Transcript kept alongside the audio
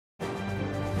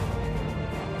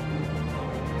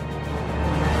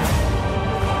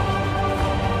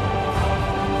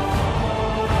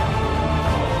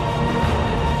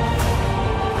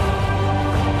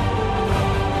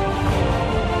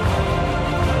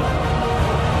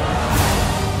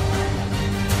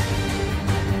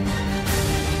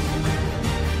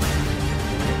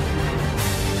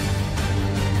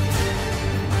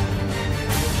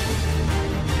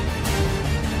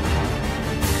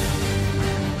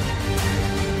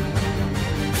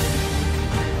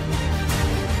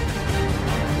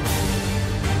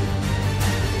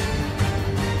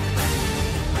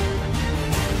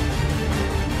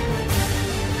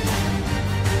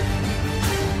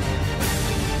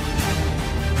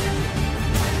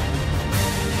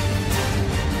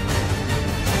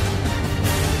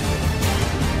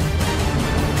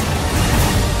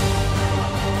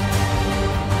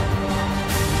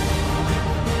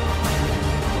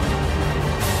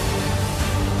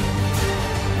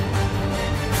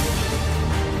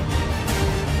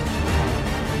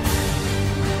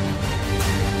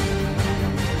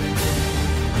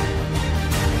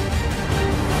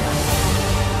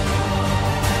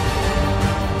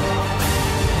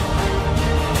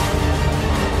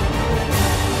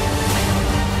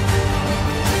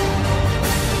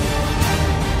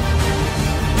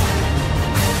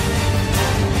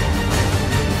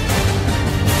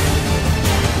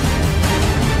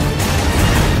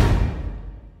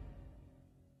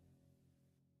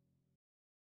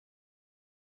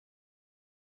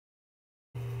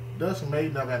Dusk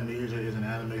Maiden of Amnesia is an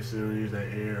anime series that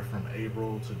aired from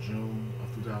April to June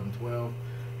of 2012,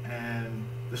 and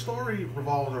the story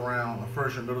revolves around a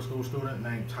first-year middle school student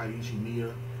named Teiichi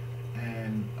Niiya,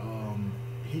 and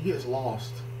he gets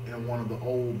lost in one of the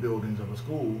old buildings of the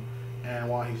school. And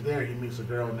while he's there, he meets a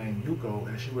girl named Yuko,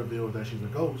 and she reveals that she's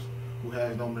a ghost who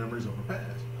has no memories of her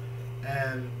past.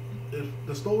 And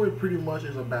the story pretty much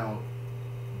is about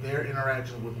their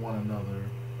interactions with one another,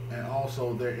 and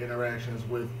also their interactions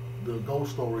with the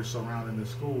ghost stories surrounding the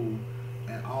school,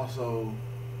 and also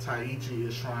Teiichi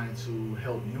is trying to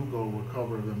help Yuko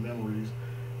recover the memories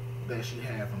that she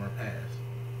had from her past.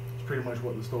 It's pretty much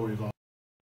what the story is all.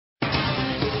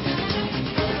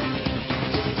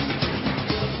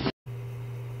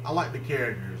 I like the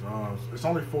characters. It's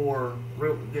only four,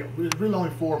 it's really only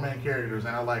four main characters,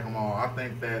 and I like them all. I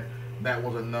think that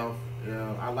was enough.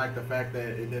 I like the fact that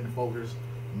it didn't focus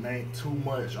too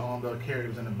much on the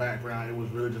characters in the background. It was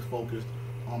really just focused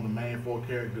on the main four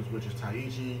characters, which is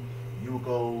Teiichi,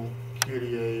 Yuko,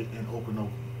 Kirie, and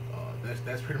Okanoki.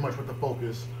 That's pretty much what the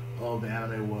focus of the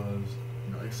anime was,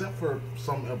 except for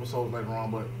some episodes later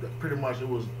on, but pretty much it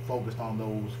was focused on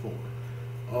those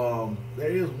four.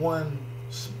 There is one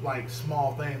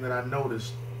small thing that I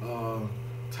noticed.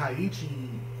 Teiichi,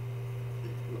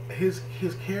 his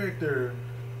character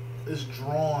is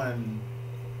drawn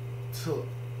to.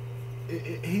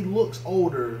 He looks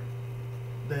older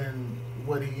than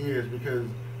what he is, because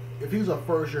if he's a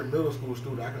first year middle school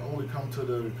student, I can only come to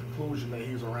the conclusion that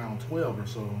he's around 12 or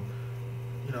so.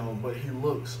 But he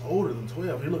looks older than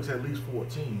 12. He looks at least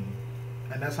 14,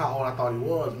 and that's how old I thought he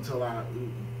was until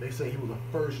they said he was a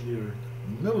first year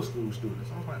middle school student.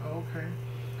 So I was like, oh, okay.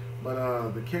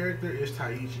 But the character is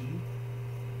Teiichi,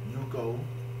 Yuko,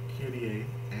 Kirie,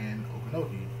 and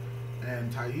Okanoki.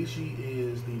 And Teiichi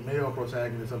is the male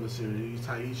protagonist of the series.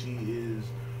 Teiichi is,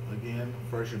 again,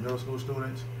 first year middle school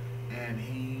student, and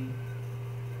he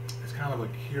is kind of a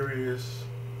curious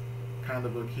kind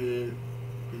of a kid.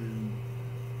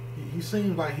 He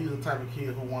seems like he's the type of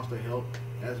kid who wants to help,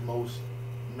 as most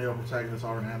male protagonists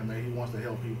are in anime. He wants to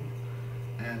help people.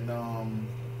 And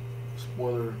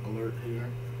spoiler alert here,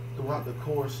 throughout the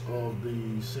course of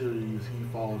the series, he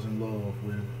falls in love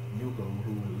with Yuko,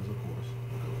 who is, of course,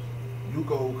 a ghost.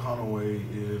 Yuko Kanoe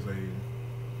is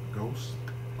a ghost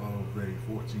of a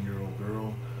 14-year-old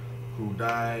girl who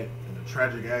died in a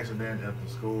tragic accident at the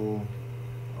school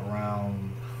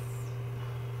around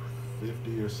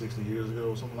 50 or 60 years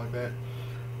ago, something like that.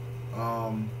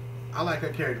 I like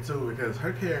her character too, because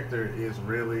her character is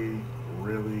really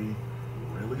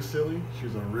silly.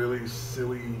 She's a really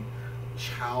silly,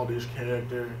 childish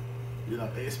character.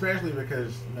 Especially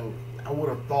because I would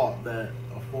have thought that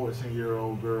a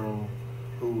 14-year-old girl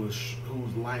whose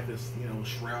life is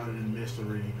shrouded in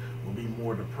mystery will be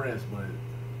more depressed, but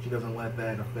she doesn't let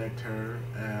that affect her.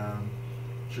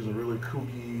 She's a really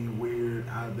kooky, weird,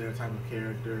 out there type of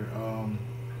character.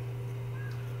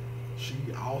 She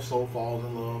also falls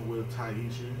in love with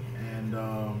Teiichi, and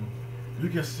you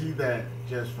can see that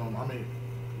just from,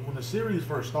 when the series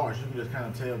first starts, you can just kind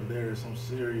of tell that there is some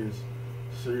serious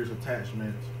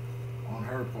attachment on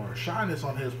her part. Shyness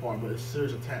on his part, but it's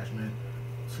serious attachment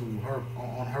to her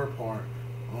on her part.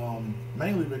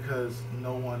 Mainly because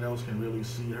no one else can really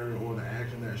see her or the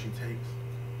action that she takes.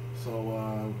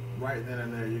 So right then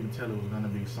and there, you can tell it was going to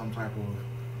be some type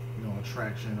of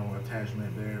attraction or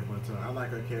attachment there. But I like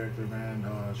her character, man.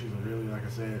 She's a really, like I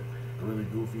said, a really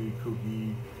goofy,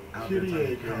 kooky, out there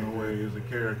type of Kanoe is a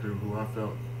character who I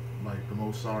felt like the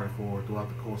most sorry for throughout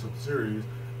the course of the series.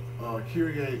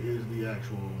 Kirie is the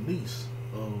actual niece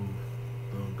of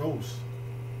the ghost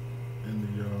in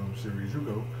the series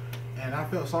Yuko, and I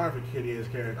felt sorry for Kirie's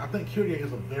character. I think Kirie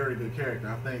is a very good character.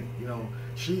 I think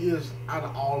she is, out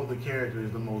of all of the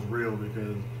characters, the most real,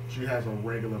 because she has a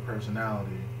regular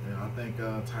personality. And I think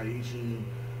Teiichi,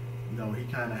 he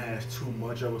kind of has too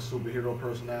much of a superhero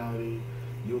personality.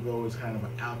 Yuko is kind of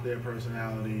an out there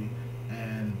personality,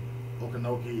 and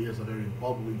Okanoki is a very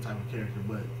bubbly type of character.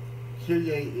 But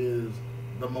Kirie is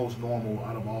the most normal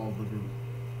out of all of the group.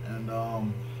 And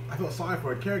I felt sorry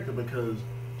for her character because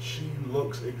she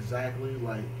looks exactly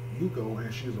like Yuko,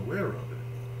 and she's aware of it.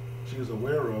 She's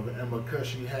aware of it, and because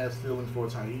she has feelings for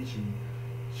Teiichi,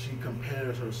 she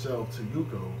compares herself to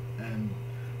Yuko, and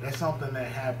that's something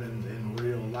that happens in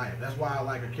real life. That's why I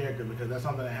like her character, because that's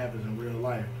something that happens in real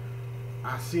life.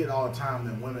 I see it all the time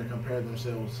that women compare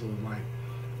themselves to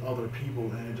other people,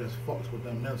 and it just fucks with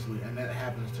them mentally, and that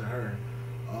happens to her.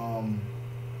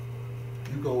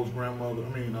 Yuko's grandmother,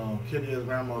 Kirie's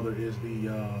grandmother is the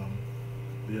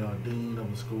dean of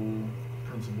the school,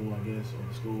 principal, I guess, of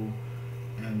the school,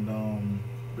 and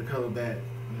because of that,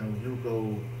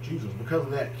 Yuko, Jesus. Because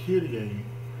of that, Kirie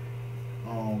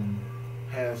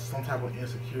has some type of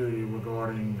insecurity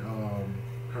regarding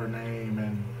her name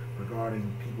and regarding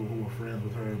people who are friends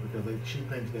with her, because she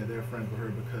thinks that they're friends with her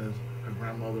because her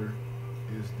grandmother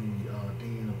is the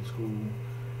dean of the school.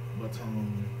 But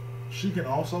she can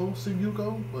also see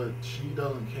Yuko, but she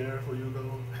doesn't care for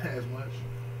Yuko as much.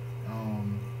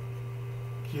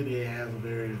 Kirie has a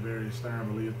very, very stern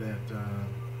belief that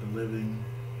the living,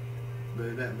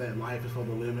 that life is for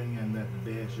the living and that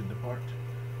the dead should depart.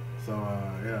 So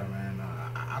yeah, man,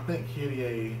 I think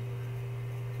Kirie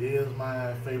is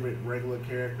my favorite regular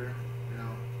character.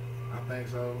 I think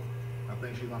so. I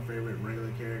think she's my favorite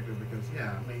regular character because,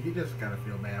 yeah, I mean, you just gotta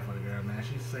feel bad for the girl, man.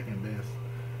 She's second best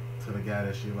to the guy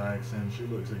that she likes, and she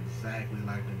looks exactly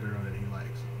like the girl that he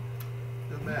likes.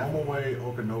 Momoe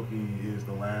Okanoki is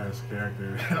the last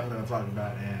character that I'm gonna talk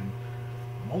about, and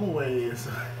Momoe is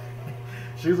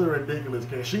she's a ridiculous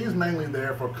character. She's mainly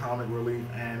there for comic relief,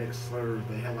 and it serves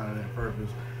the hell out of that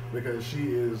purpose because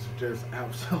she is just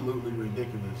absolutely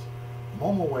ridiculous.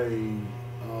 Momoe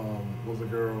was a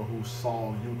girl who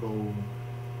saw Yuko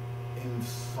in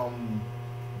some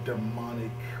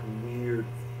demonic, weird,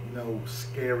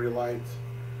 scary light,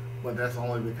 but that's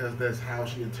only because that's how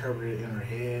she interpreted it in her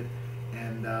head.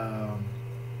 And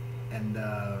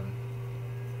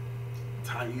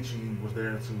Teiichi was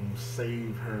there to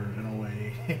save her in a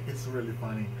way. It's really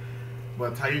funny,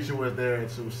 but Teiichi was there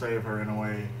to save her in a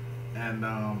way, and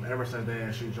ever since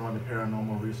then she joined the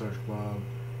Paranormal Research Club,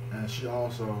 and she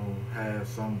also has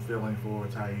some feeling for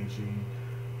Teiichi,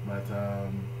 but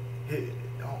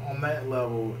on that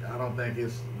level I don't think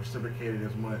it's reciprocated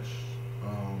as much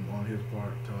on his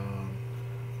part.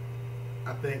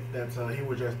 I think that he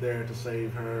was just there to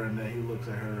save her, and that he looks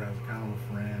at her as kind of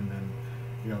a friend,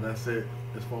 and that's it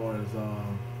as far as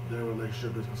their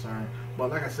relationship is concerned.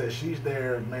 But like I said, she's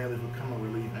there mainly for comic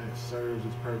relief, and it serves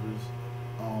its purpose.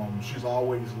 She's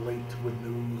always late with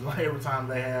news. Like every time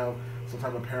they have some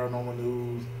type of paranormal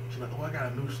news, she's like, "Oh, I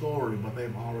got a new story," but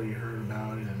they've already heard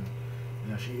about it,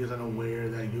 and she isn't aware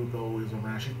that Yuko is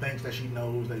around. She thinks that she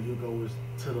knows that Yuko is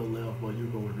to the left, but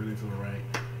Yuko is really to the right.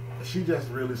 She just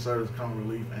really serves comic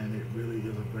relief, and it really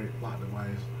is a great plot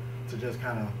device to just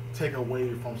kind of take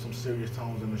away from some serious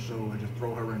tones in the show and just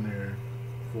throw her in there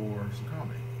for some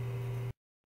comedy.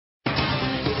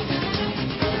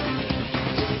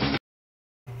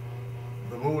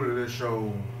 The mood of this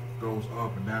show goes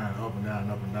up and down, up and down,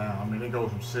 up and down. I mean, it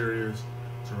goes from serious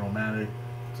to romantic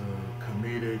to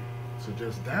comedic to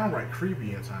just downright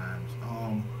creepy at times.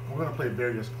 We're going to play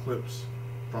various clips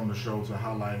from the show to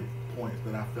highlight points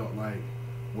that I felt like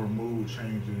were mood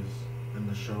changes in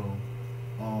the show.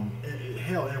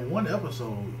 Hell, in one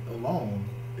episode alone,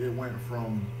 it went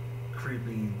from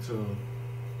creepy to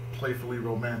playfully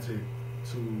romantic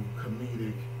to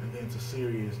comedic, and then to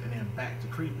serious, and then back to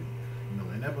creepy.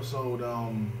 In episode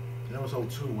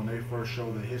 2, when they first show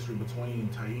the history between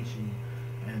Teiichi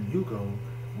and Yuko,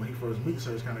 when he first meets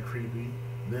her, it's kind of creepy.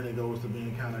 Then it goes to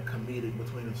being kind of comedic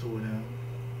between the two of them.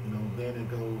 Then it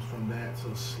goes from that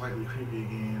to slightly creepy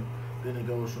again. Then it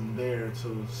goes from there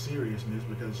to seriousness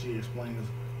because she explains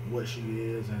what she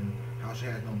is and how she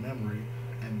has no memory.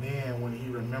 And then when he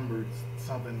remembered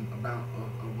something about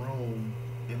a room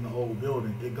in the old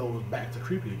building, it goes back to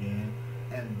creepy again.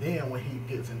 And then when he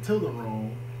gets into the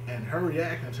room and her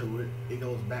reaction to it, it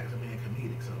goes back to being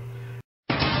comedic. So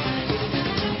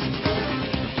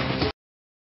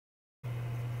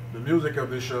the music of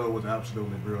this show was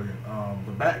absolutely brilliant.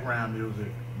 The background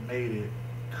music made it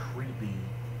creepy,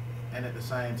 and at the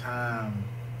same time,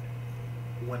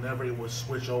 whenever it would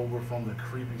switch over from the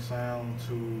creepy sound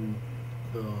to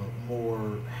the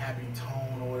more happy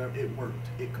tone or whatever, it worked.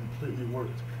 It completely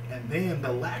worked. And then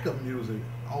the lack of music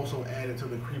also added to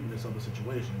the creepiness of the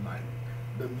situation. Like,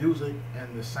 the music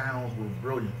and the sounds were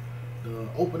brilliant. The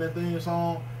opening theme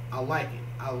song, I like it.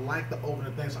 I like the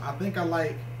opening theme song. I think I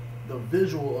like the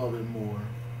visual of it more,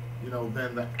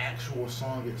 than the actual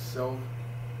song itself.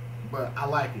 But I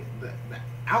like it. The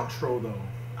outro, though,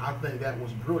 I think that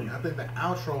was brilliant. I think the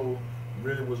outro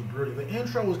really was brilliant. The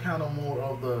intro was kind of more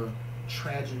of the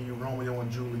tragedy, Romeo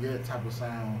and Juliet type of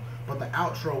sound, but the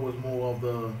outro was more of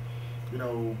the,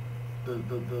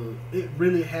 it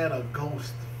really had a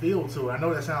ghost feel to it. I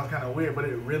know that sounds kind of weird, but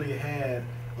it really had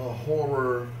a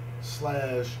horror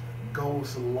 /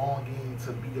 ghost longing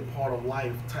to be a part of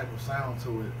life type of sound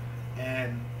to it.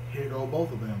 And here go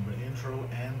both of them, the intro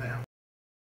and the outro.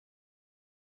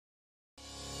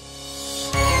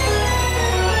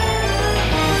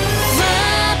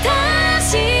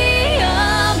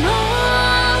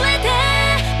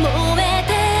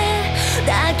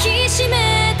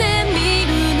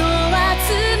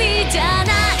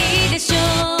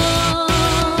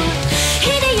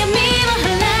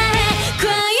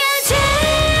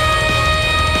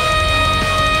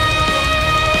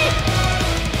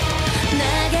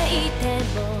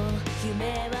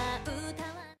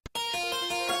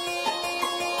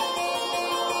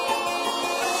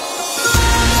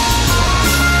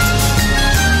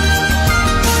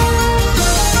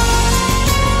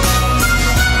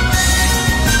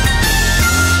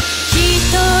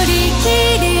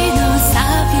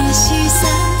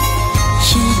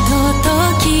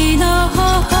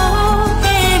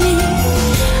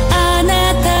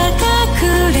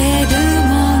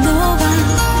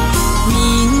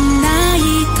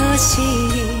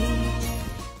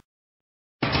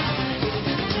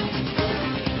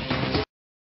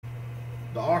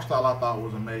 thought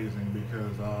was amazing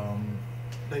because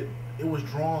it was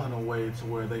drawn in a way to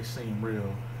where they seem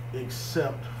real,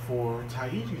 except for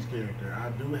Teiichi's character. I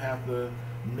do have to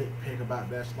nitpick about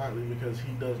that slightly because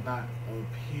he does not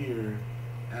appear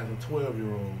as a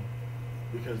 12-year-old,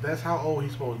 because that's how old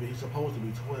he's supposed to be. He's supposed to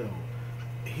be 12.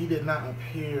 He did not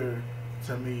appear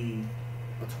to me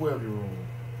a 12-year-old,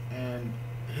 and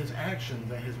his actions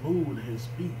and his mood and his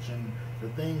speech and the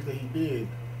things that he did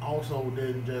also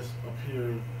didn't just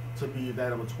appear to be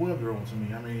that of a 12-year-old to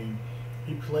me. I mean,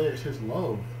 he pledged his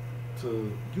love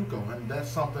to Yuko, and that's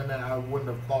something that I wouldn't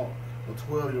have thought a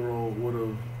 12-year-old would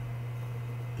have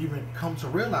even come to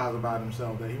realize about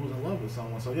himself, that he was in love with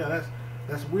someone. So yeah,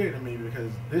 that's weird to me,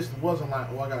 because this wasn't like,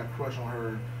 oh, I got a crush on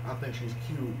her, I think she's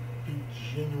cute. He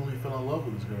genuinely fell in love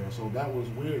with this girl. So that was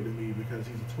weird to me because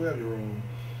he's a 12-year-old,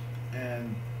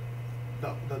 and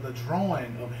the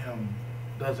drawing of him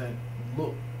doesn't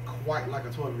look quite like a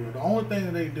 12-year-old. The only thing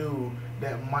that they do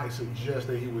that might suggest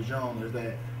that he was young is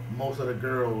that most of the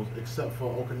girls, except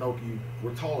for Okanoki,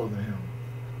 were taller than him.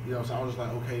 You know, so I was just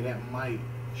like, okay, that might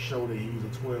show that he's a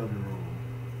 12-year-old.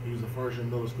 He's a first-year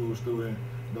middle school student.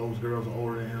 Those girls are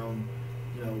older than him.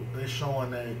 You know, they're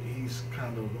showing that he's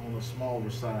kind of on the smaller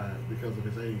side because of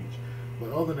his age.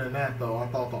 But other than that, though, I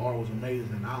thought the art was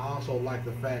amazing. I also like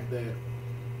the fact that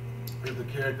if the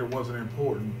character wasn't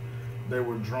important, they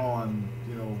were drawn,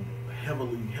 you know,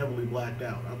 heavily blacked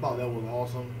out. I thought that was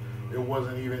awesome. There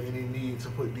wasn't even any need to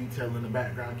put detail in the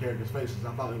background characters' faces.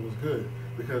 I thought it was good,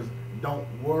 because don't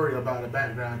worry about the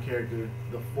background character.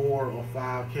 The 4 or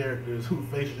 5 characters whose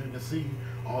faces you can see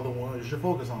are the ones you should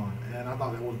focus on. And I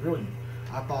thought that was brilliant.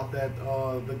 I thought that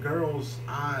the girls'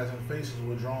 eyes and faces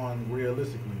were drawn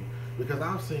realistically, because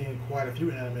I've seen quite a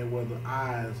few anime where the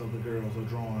eyes of the girls are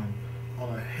drawn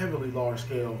on a heavily large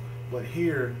scale, but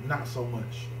here, not so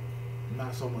much.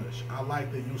 Not so much. I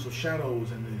like the use of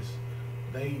shadows in this.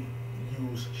 They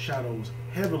use shadows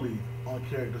heavily on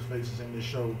characters' faces in this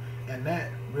show, and that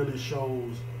really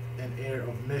shows an air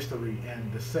of mystery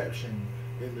and deception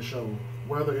in the show.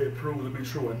 Whether it proves to be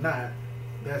true or not,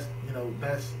 that's, you know,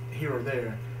 that's here or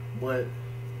there, but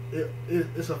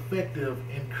it's effective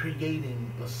in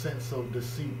creating a sense of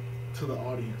deceit to the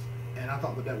audience, and I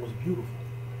thought that was beautiful.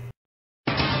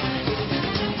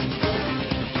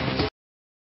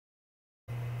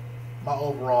 My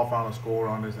overall final score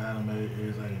on this anime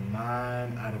is a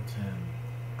 9 out of 10.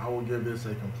 I will give this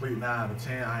a complete 9 out of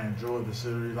 10. I enjoyed the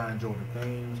series. I enjoyed the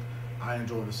themes. I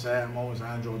enjoyed the sad moments.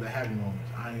 I enjoyed the happy moments.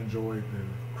 I enjoyed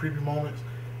the creepy moments.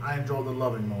 I enjoyed the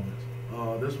loving moments.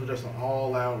 This was just an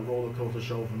all-out roller coaster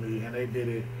show for me, and they did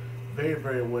it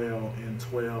very well in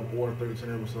 12 or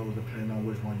 13 episodes, depending on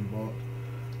which one you bought,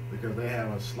 because they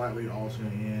have a slightly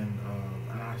alternate end.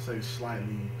 And I say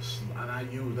slightly, and I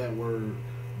use that word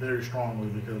very strongly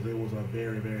because it was a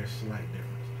very slight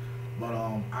difference. But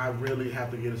I really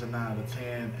have to give this a 9 out of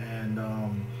 10. And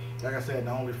like I said,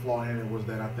 the only flaw in it was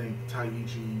that I think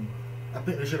Teiichi, I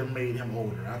think they should have made him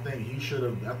older. I think he should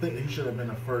have been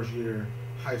a first-year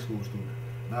high school student,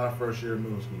 not a first-year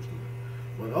middle school student.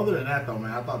 But other than that, though,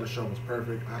 man, I thought the show was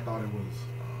perfect. I thought it was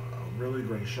a really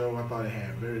great show. I thought it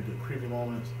had very good creepy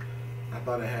moments. I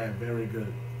thought it had very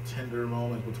good tender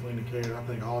moments between the characters. I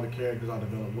think all the characters are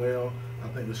developed well. I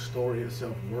think the story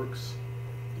itself works.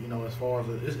 You know, as far as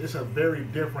it's a very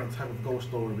different type of ghost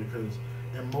story, because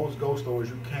in most ghost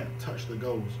stories you can't touch the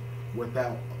ghost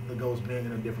without the ghost being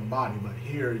in a different body. But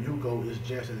here, Yuko is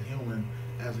just as human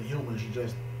as a human. She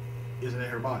just isn't in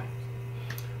her body.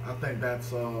 I think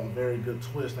that's a very good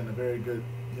twist and a very good,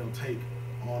 you know, take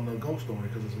on the ghost story,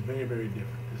 because it's very different.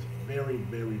 It's very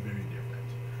different.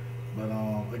 But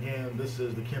again, this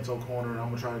is the Kento Corner. I'm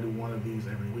gonna try to do one of these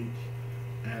every week.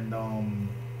 And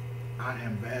I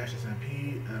am Vash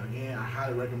SMP. Again, I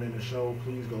highly recommend the show.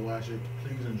 Please go watch it.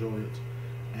 Please enjoy it.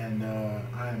 And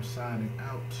I am signing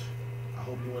out. I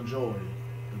hope you enjoy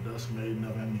the Dusk Maiden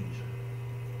of Amnesia.